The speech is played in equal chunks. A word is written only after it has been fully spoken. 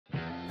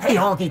Hey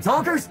honky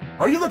tonkers,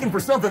 are you looking for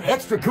something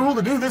extra cool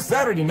to do this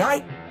Saturday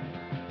night?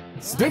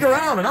 Stick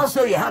around and I'll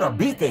show you how to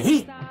beat the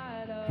heat.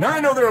 Now I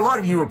know there are a lot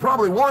of you who are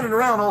probably wandering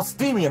around all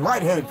steamy and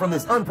lightheaded from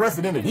this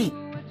unprecedented heat.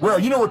 Well,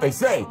 you know what they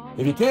say,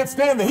 if you can't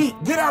stand the heat,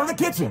 get out of the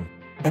kitchen.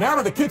 And out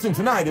of the kitchen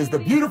tonight is the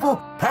beautiful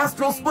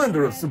pastoral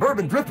splendor of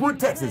suburban Driftwood,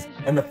 Texas,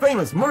 and the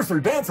famous Mercer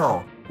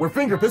Dancehall, where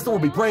Fingerpistol will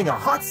be playing a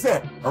hot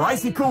set of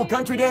icy cool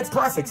country dance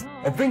classics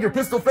and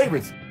Fingerpistol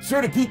favorites,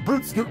 sure to keep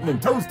boots scooting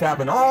and toes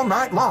tapping all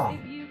night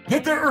long.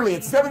 Get there early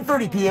at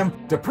 7:30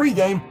 p.m. to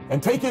pregame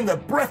and take in the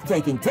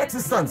breathtaking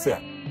Texas sunset.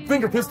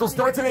 Fingerpistol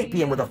starts at 8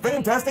 p.m. with a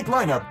fantastic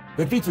lineup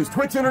that features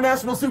Twitch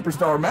International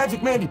superstar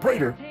Magic Mandy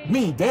Prater,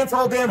 me,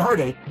 Dancehall Dan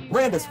Harday,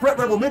 Landis Fret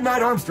Level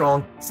Midnight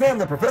Armstrong, Sam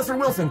the Professor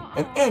Wilson,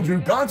 and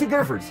Andrew Ganja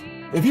Gurfers.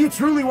 If you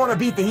truly want to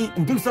beat the heat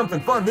and do something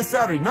fun this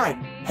Saturday night,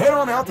 head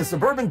on out to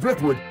suburban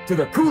Driftwood to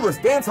the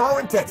coolest dance hall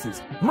in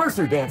Texas,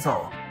 Mercer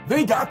Dancehall.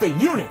 They got the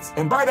units,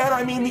 and by that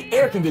I mean the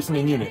air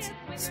conditioning units.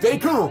 Stay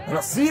cool, and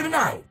I'll see you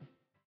tonight.